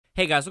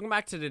Hey guys, welcome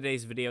back to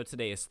today's video.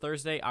 Today is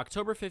Thursday,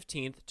 October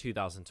 15th,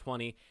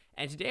 2020,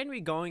 and today I'm going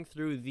to be going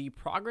through the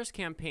Progress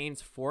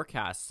Campaign's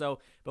forecast. So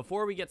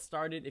before we get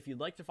started, if you'd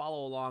like to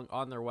follow along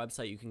on their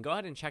website, you can go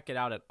ahead and check it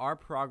out at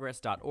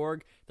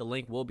ourprogress.org. The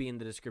link will be in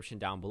the description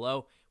down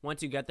below.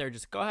 Once you get there,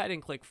 just go ahead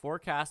and click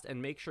forecast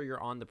and make sure you're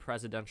on the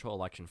presidential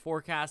election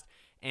forecast.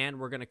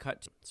 And we're going to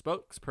cut to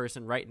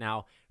spokesperson right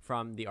now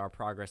from the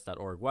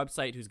ourprogress.org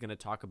website who's going to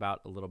talk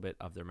about a little bit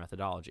of their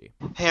methodology.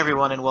 Hey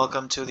everyone, and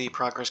welcome to the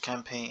Progress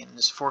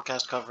Campaign's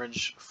forecast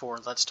coverage for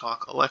Let's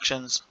Talk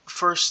Elections.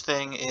 First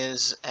thing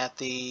is at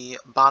the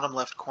bottom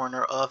left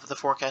corner of the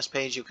forecast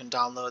page, you can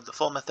download the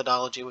full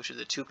methodology, which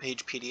is a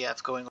 2-page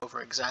PDF going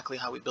over exactly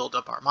how we build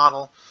up our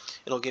model.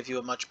 It'll give you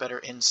a much better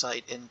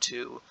insight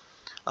into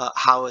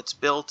how it's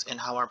built and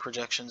how our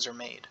projections are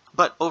made.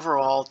 But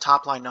overall,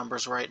 top line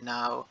numbers right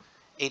now,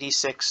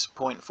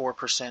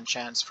 86.4%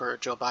 chance for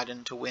Joe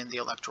Biden to win the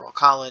Electoral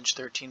College,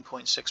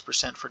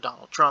 13.6% for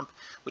Donald Trump,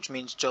 which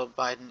means Joe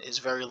Biden is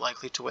very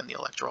likely to win the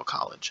Electoral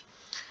College.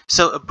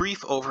 So a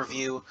brief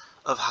overview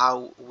of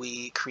how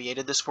we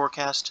created this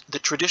forecast. The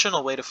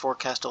traditional way to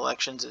forecast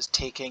elections is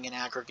taking an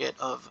aggregate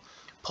of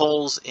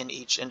polls in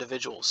each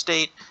individual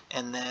state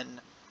and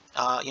then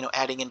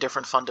adding in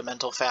different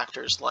fundamental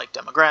factors like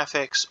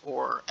demographics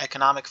or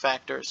economic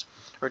factors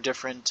or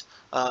different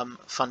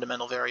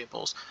fundamental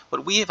variables.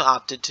 What we have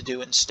opted to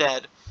do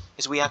instead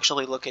is we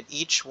actually look at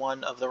each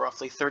one of the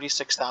roughly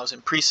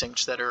 36,000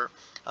 precincts that are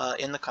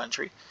in the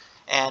country,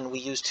 and we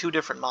use two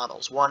different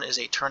models. One is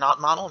a turnout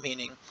model,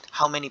 meaning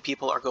how many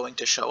people are going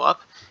to show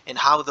up and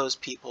how those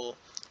people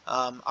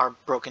are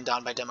broken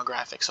down by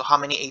demographics. So how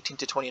many 18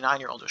 to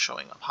 29-year-olds are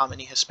showing up? How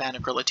many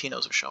Hispanic or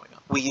Latinos are showing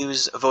up? We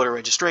use voter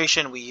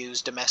registration, we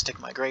use domestic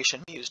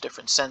migration, we use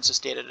different census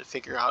data to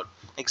figure out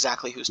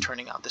exactly who's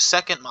turning out. The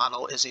second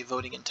model is a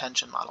voting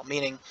intention model,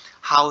 meaning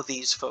how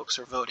these folks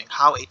are voting,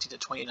 how 18 to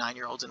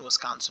 29-year-olds in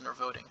Wisconsin are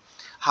voting,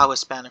 how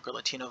Hispanic or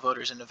Latino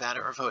voters in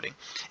Nevada are voting.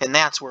 And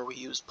that's where we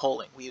use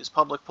polling. We use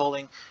public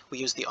polling, we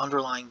use the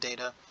underlying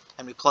data,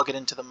 and we plug it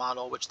into the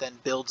model, which then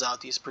builds out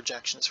these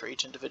projections for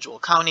each individual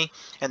county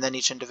and then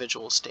each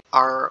individual state.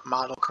 Our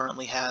model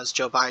currently has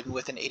Joe Biden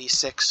with an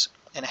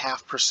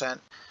 86.5%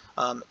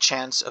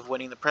 chance of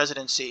winning the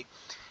presidency,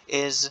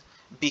 is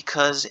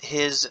because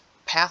his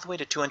pathway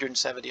to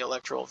 270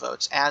 electoral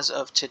votes as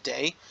of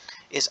today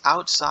is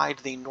outside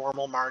the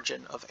normal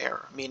margin of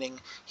error, meaning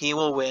he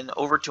will win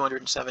over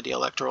 270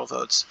 electoral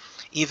votes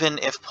even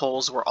if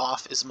polls were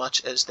off as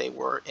much as they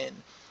were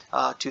in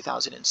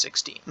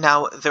 2016.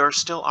 Now, there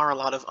still are a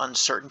lot of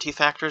uncertainty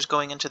factors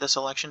going into this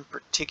election.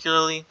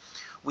 Particularly,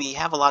 we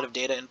have a lot of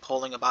data in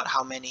polling about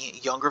how many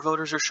younger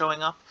voters are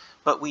showing up,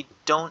 but we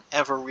don't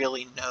ever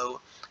really know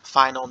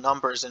final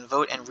numbers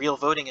and real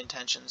voting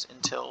intentions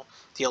until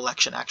the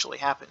election actually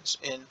happens.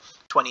 In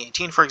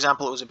 2018, for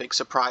example, it was a big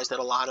surprise that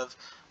a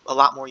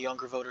lot more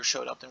younger voters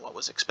showed up than what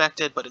was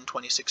expected, but in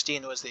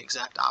 2016 it was the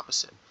exact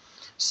opposite.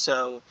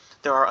 So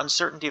there are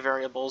uncertainty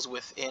variables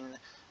within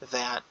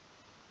that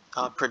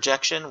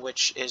projection,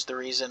 which is the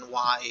reason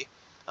why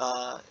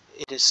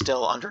it is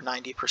still under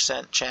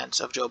 90% chance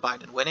of Joe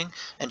Biden winning.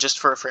 And just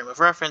for a frame of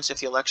reference, if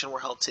the election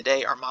were held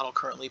today, our model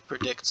currently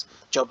predicts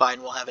Joe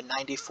Biden will have a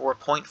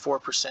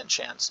 94.4%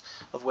 chance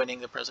of winning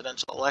the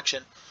presidential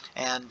election.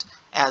 And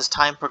as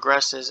time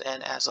progresses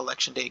and as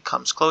election day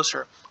comes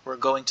closer, we're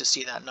going to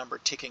see that number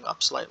ticking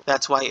up slightly.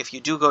 That's why if you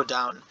do go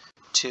down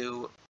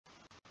to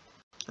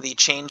the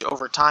change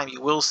over time, you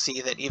will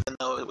see that even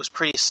though it was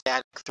pretty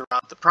static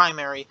throughout the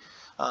primary,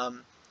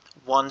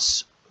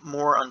 once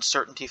more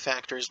uncertainty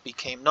factors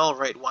became null,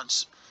 right?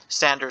 Once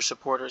Sanders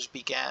supporters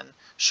began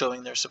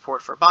showing their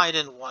support for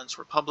Biden, once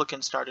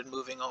Republicans started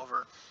moving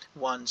over,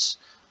 once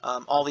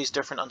all these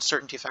different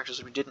uncertainty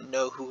factors we didn't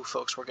know who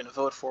folks were going to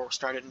vote for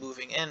started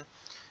moving in,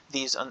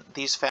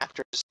 these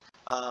factors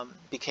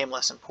became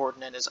less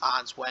important, and his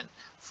odds went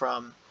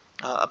from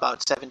about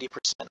 70%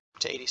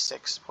 to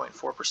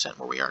 86.4%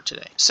 where we are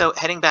today. So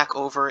heading back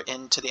over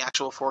into the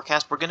actual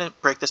forecast, we're going to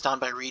break this down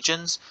by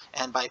regions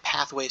and by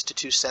pathways to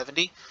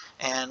 270,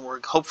 and we're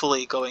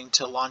hopefully going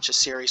to launch a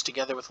series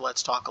together with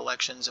Let's Talk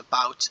Elections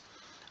about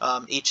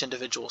each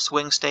individual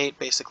swing state,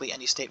 basically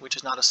any state which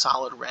is not a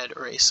solid red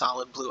or a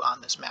solid blue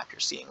on this map you're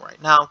seeing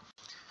right now,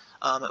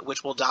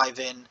 which will dive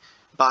in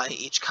by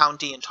each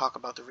county and talk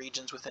about the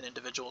regions within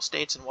individual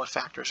states and what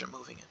factors are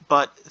moving it.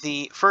 But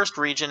the first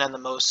region and the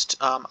most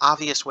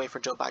obvious way for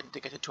Joe Biden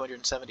to get to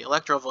 270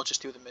 electoral votes is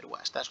through the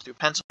Midwest. That's through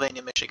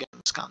Pennsylvania, Michigan,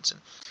 and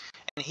Wisconsin.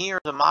 And here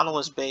the model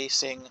is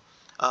basing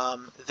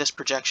this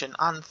projection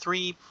on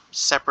three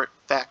separate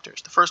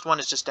factors. The first one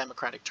is just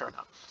Democratic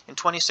turnout. In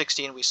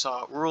 2016, we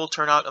saw rural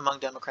turnout among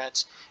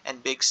Democrats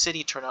and big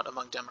city turnout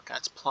among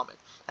Democrats plummet.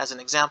 As an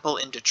example,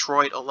 in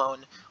Detroit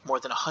alone, more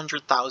than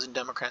 100,000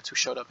 Democrats who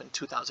showed up in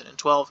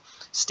 2012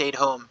 stayed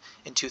home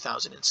in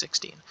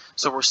 2016.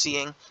 So we're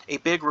seeing a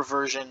big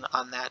reversion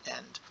on that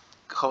end.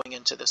 going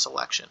into this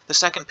election. The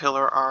second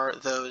pillar are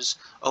those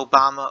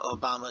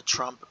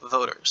Obama-Trump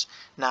voters.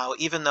 Now,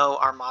 even though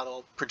our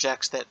model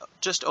projects that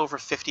just over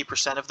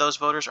 50% of those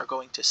voters are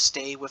going to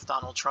stay with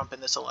Donald Trump in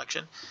this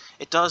election,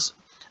 it does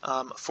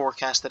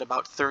forecast that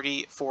about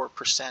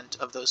 34%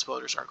 of those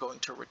voters are going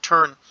to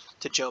return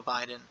to Joe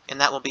Biden,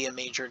 and that will be a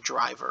major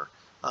driver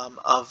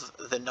of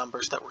the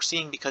numbers that we're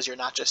seeing, because you're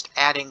not just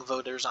adding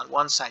voters on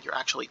one side, you're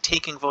actually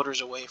taking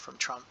voters away from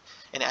Trump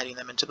and adding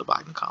them into the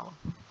Biden column.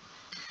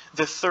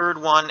 The third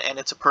one, and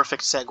it's a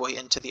perfect segue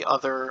into the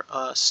other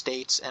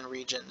states and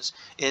regions,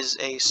 is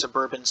a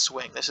suburban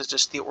swing. This is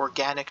just the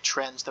organic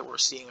trends that we're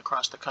seeing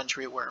across the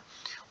country, where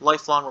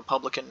lifelong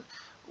Republican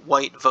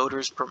white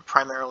voters,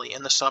 primarily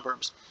in the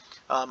suburbs,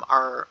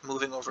 are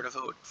moving over to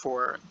vote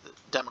for the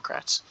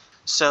Democrats.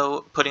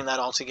 So putting that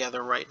all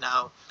together right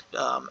now,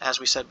 as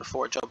we said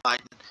before, Joe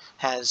Biden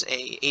has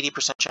a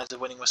 80% chance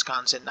of winning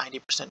Wisconsin,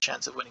 90%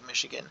 chance of winning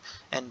Michigan,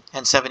 and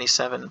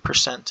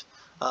 77%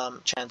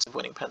 chance of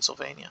winning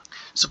Pennsylvania.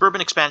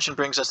 Suburban expansion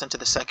brings us into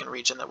the second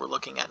region that we're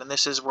looking at, and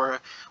this is where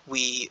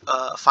we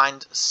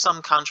find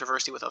some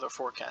controversy with other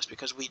forecasts,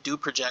 because we do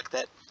project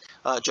that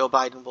Joe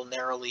Biden will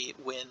narrowly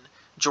win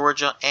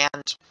Georgia,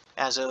 and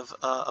as of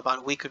about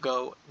a week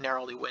ago,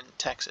 narrowly win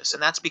Texas.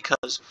 And that's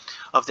because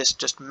of this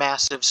just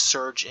massive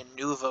surge in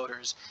new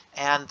voters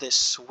and this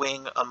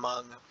swing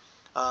among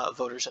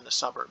voters in the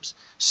suburbs.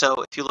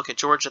 So if you look at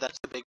Georgia, that's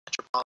the big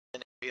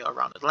metropolitan area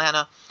around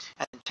Atlanta,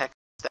 and Texas,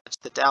 that's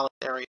the Dallas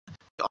area,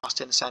 the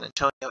Austin, San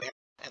Antonio area,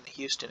 and the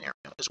Houston area,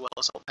 as well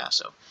as El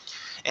Paso.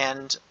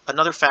 And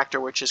another factor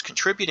which is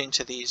contributing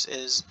to these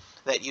is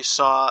that you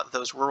saw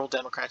those rural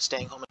Democrats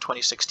staying home in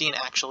 2016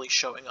 actually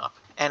showing up.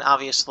 And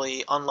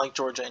obviously, unlike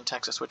Georgia and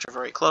Texas, which are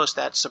very close,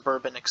 that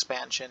suburban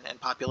expansion and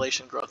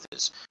population growth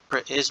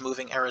is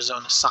moving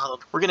Arizona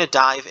solid. We're going to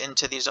dive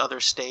into these other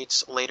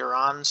states later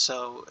on,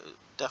 so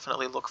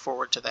definitely look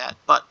forward to that.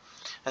 But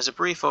as a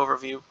brief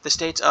overview, the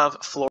states of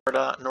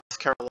Florida, North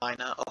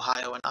Carolina,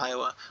 Ohio, and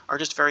Iowa are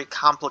just very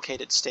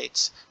complicated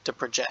states to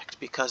project,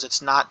 because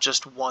it's not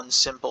just one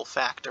simple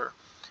factor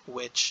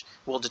which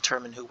will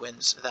determine who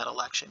wins that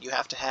election. You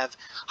have to have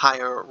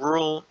higher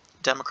rural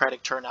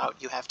Democratic turnout,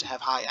 you have to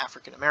have high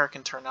African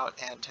American turnout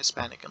and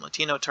Hispanic and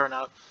Latino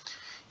turnout.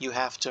 You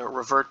have to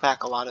revert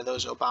back a lot of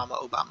those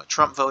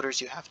Obama-Trump voters.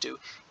 You have to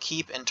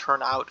keep and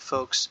turn out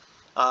folks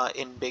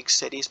in big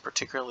cities,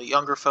 particularly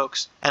younger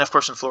folks. And of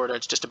course in Florida,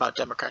 it's just about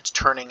Democrats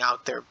turning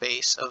out their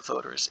base of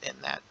voters in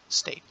that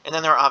state. And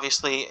then there are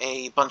obviously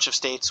a bunch of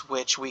states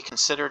which we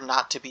consider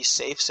not to be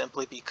safe,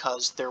 simply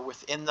because they're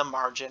within the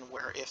margin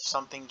where if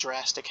something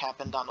drastic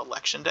happened on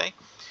election day,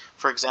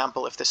 for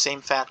example, if the same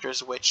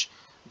factors which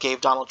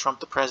gave Donald Trump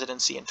the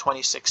presidency in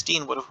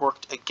 2016 would have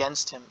worked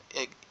against him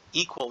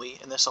equally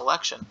in this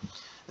election,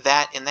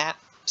 that in that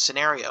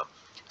scenario,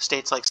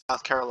 states like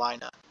South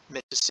Carolina,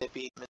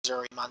 Mississippi,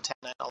 Missouri, Montana,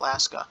 and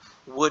Alaska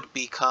would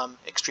become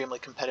extremely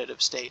competitive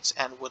states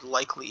and would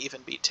likely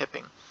even be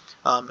tipping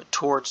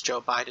towards Joe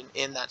Biden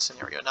in that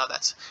scenario. Now,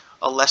 that's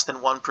a less than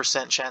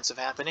 1% chance of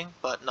happening,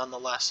 but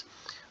nonetheless,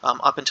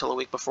 up until a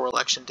week before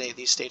Election Day,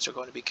 these states are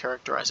going to be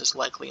characterized as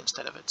likely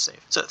instead of as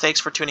safe. So thanks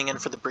for tuning in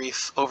for the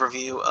brief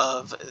overview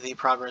of the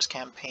Progress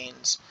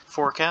Campaign's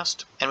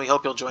forecast, and we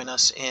hope you'll join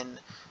us in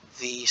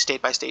the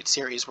state-by-state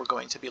series we're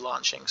going to be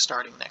launching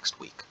starting next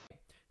week.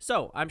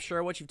 So I'm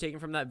sure what you've taken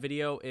from that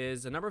video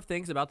is a number of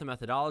things about the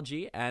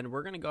methodology, and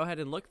we're going to go ahead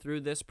and look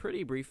through this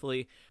pretty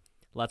briefly.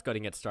 Let's go ahead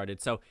and get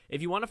started. So if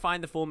you want to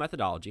find the full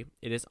methodology,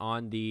 it is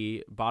on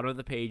the bottom of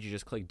the page. You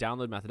just click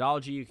download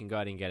methodology. You can go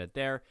ahead and get it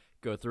there,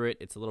 go through it.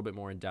 It's a little bit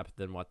more in depth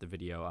than what the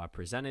video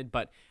presented,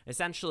 but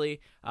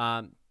essentially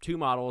two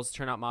models,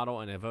 turnout model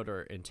and a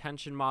voter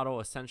intention model.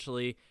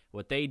 Essentially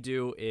what they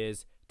do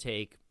is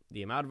take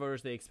the amount of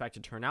voters they expect to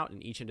turn out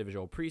in each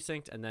individual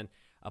precinct and then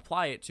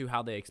apply it to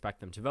how they expect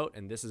them to vote,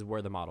 and this is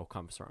where the model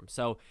comes from.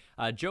 So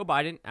Joe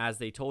Biden, as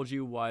they told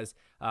you,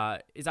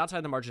 is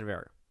outside the margin of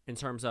error in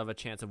terms of a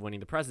chance of winning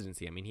the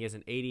presidency. I mean, he has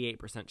an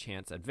 88%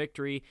 chance at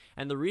victory,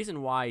 and the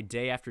reason why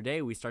day after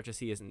day we start to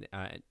see his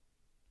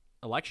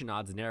election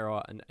odds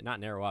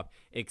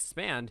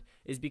expand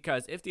is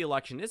because if the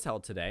election is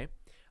held today,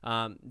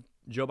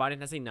 Joe Biden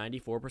has a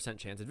 94%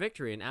 chance at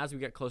victory, and as we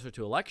get closer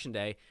to Election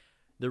Day,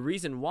 the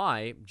reason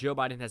why Joe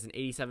Biden has an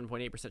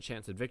 87.8%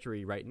 chance of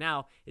victory right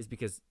now is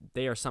because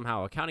they are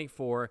somehow accounting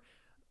for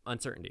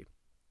uncertainty.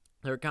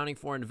 They're accounting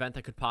for an event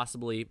that could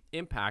possibly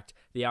impact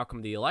the outcome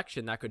of the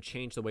election that could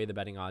change the way the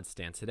betting odds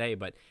stand today.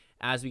 But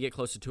as we get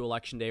closer to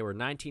Election Day, we're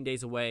 19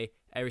 days away.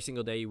 Every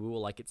single day, we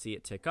will see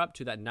it tick up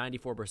to that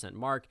 94%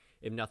 mark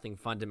if nothing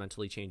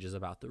fundamentally changes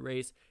about the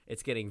race.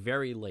 It's getting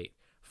very late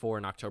for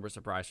an October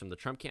surprise from the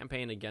Trump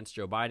campaign against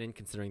Joe Biden,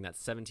 considering that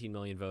 17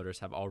 million voters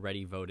have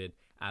already voted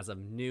as of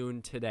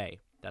noon today.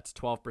 That's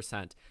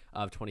 12%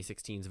 of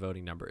 2016's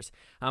voting numbers.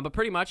 But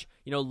pretty much,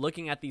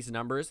 looking at these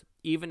numbers,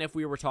 even if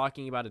we were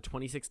talking about a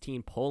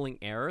 2016 polling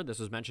error, this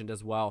was mentioned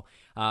as well,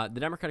 the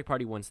Democratic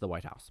Party wins the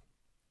White House.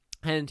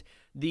 And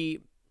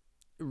the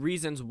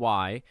reasons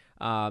why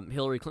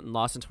Hillary Clinton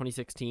lost in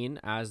 2016,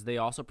 as they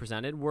also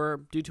presented,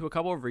 were due to a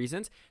couple of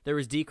reasons. There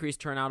was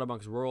decreased turnout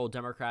amongst rural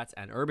Democrats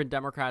and urban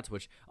Democrats,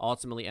 which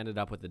ultimately ended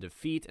up with a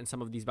defeat in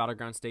some of these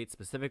battleground states.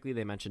 Specifically,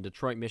 they mentioned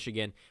Detroit,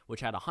 Michigan,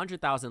 which had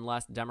 100,000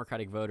 less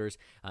Democratic voters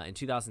in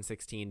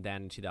 2016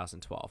 than in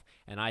 2012.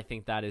 And I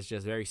think that is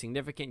just very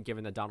significant,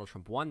 given that Donald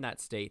Trump won that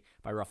state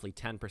by roughly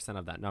 10%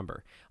 of that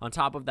number. On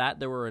top of that,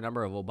 there were a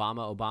number of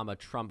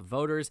Obama-Trump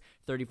voters.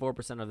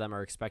 34% of them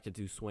are expected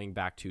to swing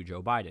back to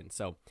Joe Biden.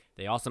 So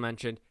they also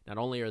mentioned not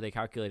only are they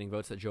calculating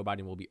votes that Joe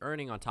Biden will be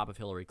earning on top of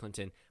Hillary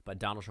Clinton, but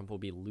Donald Trump will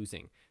be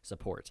losing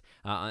support.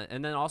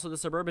 And then also the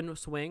suburban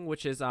swing,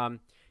 which is,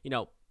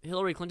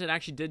 Hillary Clinton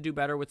actually did do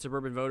better with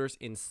suburban voters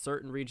in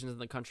certain regions of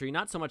the country.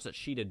 Not so much that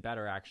she did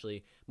better,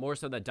 actually, more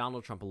so that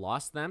Donald Trump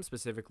lost them,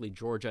 specifically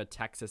Georgia,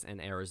 Texas,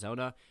 and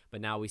Arizona. But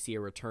now we see a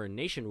return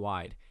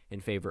nationwide in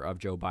favor of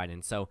Joe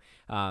Biden. So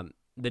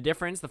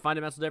the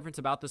fundamental difference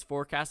about this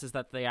forecast is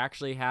that they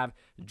actually have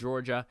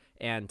Georgia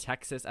and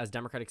Texas as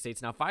Democratic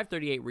states. Now,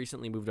 538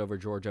 recently moved over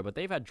Georgia, but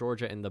they've had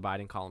Georgia in the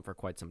Biden column for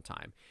quite some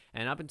time.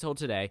 And up until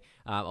today,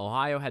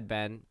 Ohio had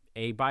been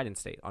a Biden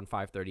state on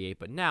 538,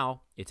 but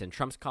now it's in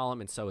Trump's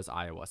column, and so is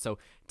Iowa. So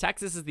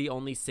Texas is the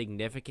only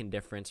significant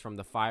difference from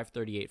the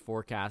 538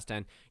 forecast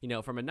and,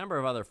 from a number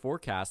of other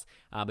forecasts.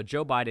 But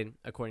Joe Biden,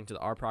 according to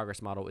our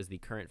progress model, is the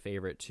current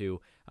favorite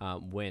to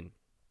win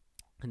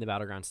in the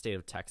battleground state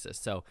of Texas.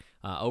 So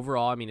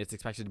overall, it's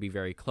expected to be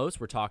very close.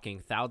 We're talking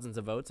thousands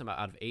of votes out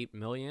of 8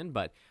 million,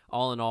 but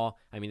all in all,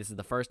 this is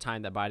the first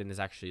time that Biden has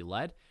actually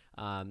led.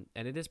 And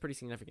it is pretty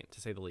significant, to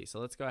say the least. So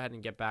let's go ahead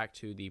and get back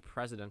to the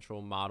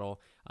presidential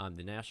model,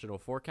 the national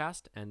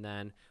forecast, and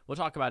then we'll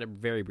talk about it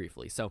very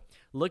briefly. So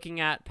looking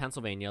at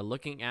Pennsylvania,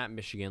 looking at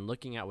Michigan,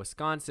 looking at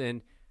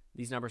Wisconsin,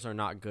 these numbers are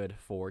not good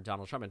for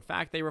Donald Trump. In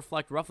fact, they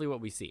reflect roughly what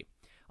we see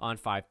on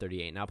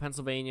 538. Now,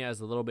 Pennsylvania is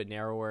a little bit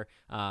narrower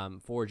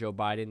for Joe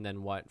Biden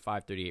than what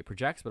 538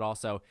 projects, but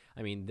also,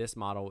 this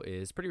model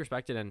is pretty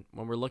respected, and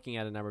when we're looking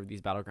at a number of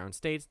these battleground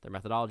states, their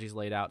methodology is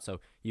laid out, so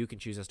you can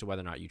choose as to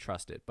whether or not you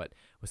trust it. But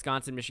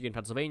Wisconsin, Michigan,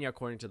 Pennsylvania,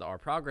 according to the Our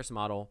Progress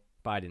model,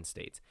 Biden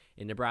states.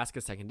 In Nebraska,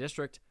 2nd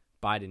District,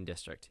 Biden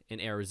District. In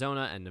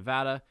Arizona and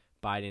Nevada,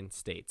 Biden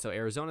state. So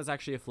Arizona is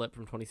actually a flip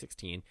from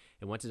 2016.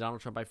 It went to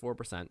Donald Trump by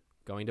 4%.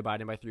 Going to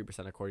Biden by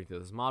 3% according to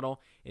this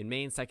model. In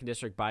Maine, 2nd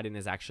District, Biden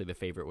is actually the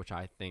favorite, which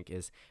I think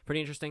is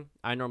pretty interesting.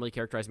 I normally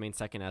characterize Maine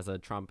 2nd as a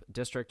Trump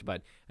district,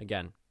 but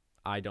again,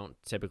 I don't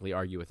typically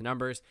argue with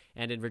numbers.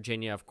 And in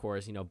Virginia, of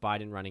course,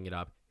 Biden running it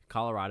up.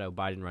 Colorado,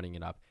 Biden running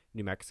it up.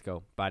 New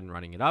Mexico, Biden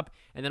running it up.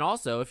 And then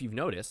also, if you've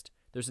noticed,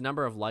 there's a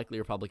number of likely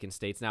Republican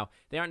states. Now,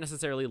 they aren't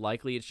necessarily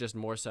likely. It's just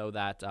more so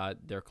that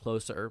they're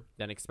closer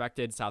than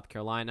expected. South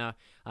Carolina,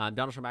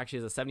 Donald Trump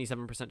actually has a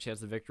 77%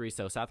 chance of victory,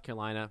 so South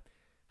Carolina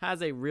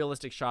has a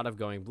realistic shot of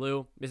going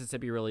blue.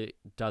 Mississippi really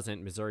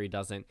doesn't. Missouri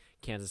doesn't.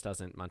 Kansas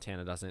doesn't.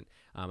 Montana doesn't.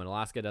 And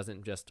Alaska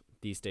doesn't. Just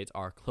these states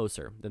are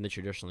closer than they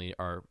traditionally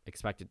are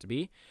expected to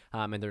be,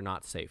 and they're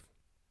not safe,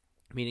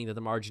 meaning that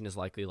the margin is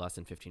likely less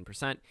than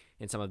 15%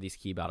 in some of these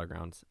key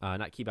battlegrounds,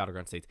 not key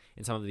battleground states,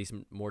 in some of these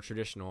more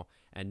traditional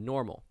and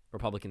normal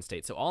Republican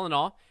states. So all in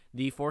all,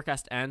 the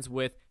forecast ends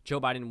with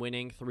Joe Biden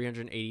winning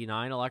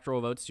 389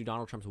 electoral votes to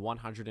Donald Trump's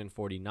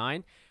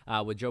 149,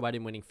 with Joe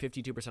Biden winning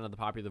 52% of the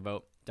popular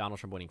vote, Donald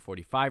Trump winning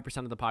 45%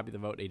 of the popular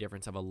vote, a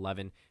difference of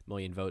 11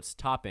 million votes,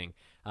 topping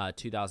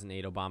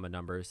 2008 Obama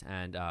numbers,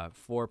 and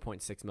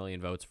 4.6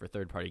 million votes for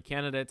third-party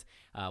candidates,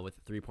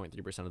 with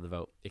 3.3% of the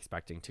vote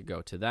expecting to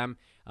go to them,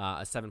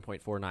 a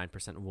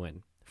 7.49%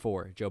 win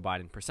for Joe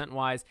Biden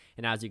percent-wise.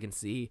 And as you can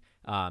see,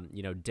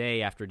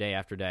 day after day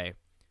after day,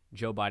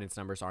 Joe Biden's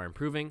numbers are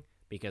improving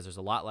because there's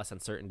a lot less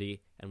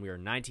uncertainty, and we are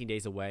 19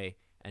 days away,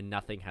 and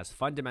nothing has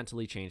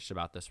fundamentally changed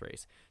about this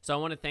race. So I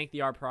want to thank the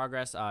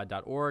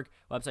ourprogress.org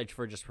website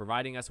for just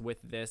providing us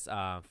with this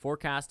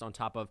forecast on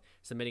top of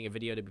submitting a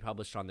video to be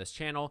published on this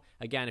channel.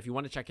 Again, if you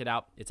want to check it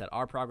out, it's at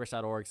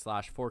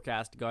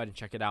ourprogress.org/forecast. Go ahead and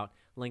check it out.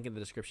 Link in the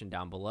description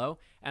down below.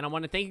 And I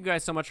want to thank you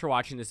guys so much for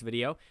watching this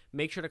video.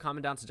 Make sure to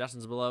comment down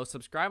suggestions below.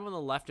 Subscribe on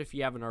the left if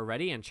you haven't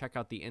already, and check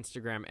out the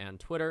Instagram and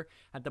Twitter.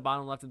 At the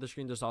bottom left of the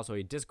screen, there's also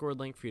a Discord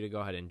link for you to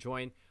go ahead and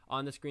join.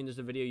 On the screen, there's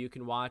a video you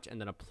can watch,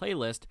 and then a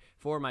playlist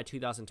for my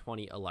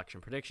 2020 election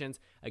predictions.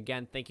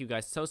 Again, thank you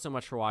guys so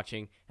much for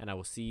watching, and I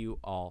will see you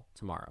all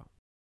tomorrow.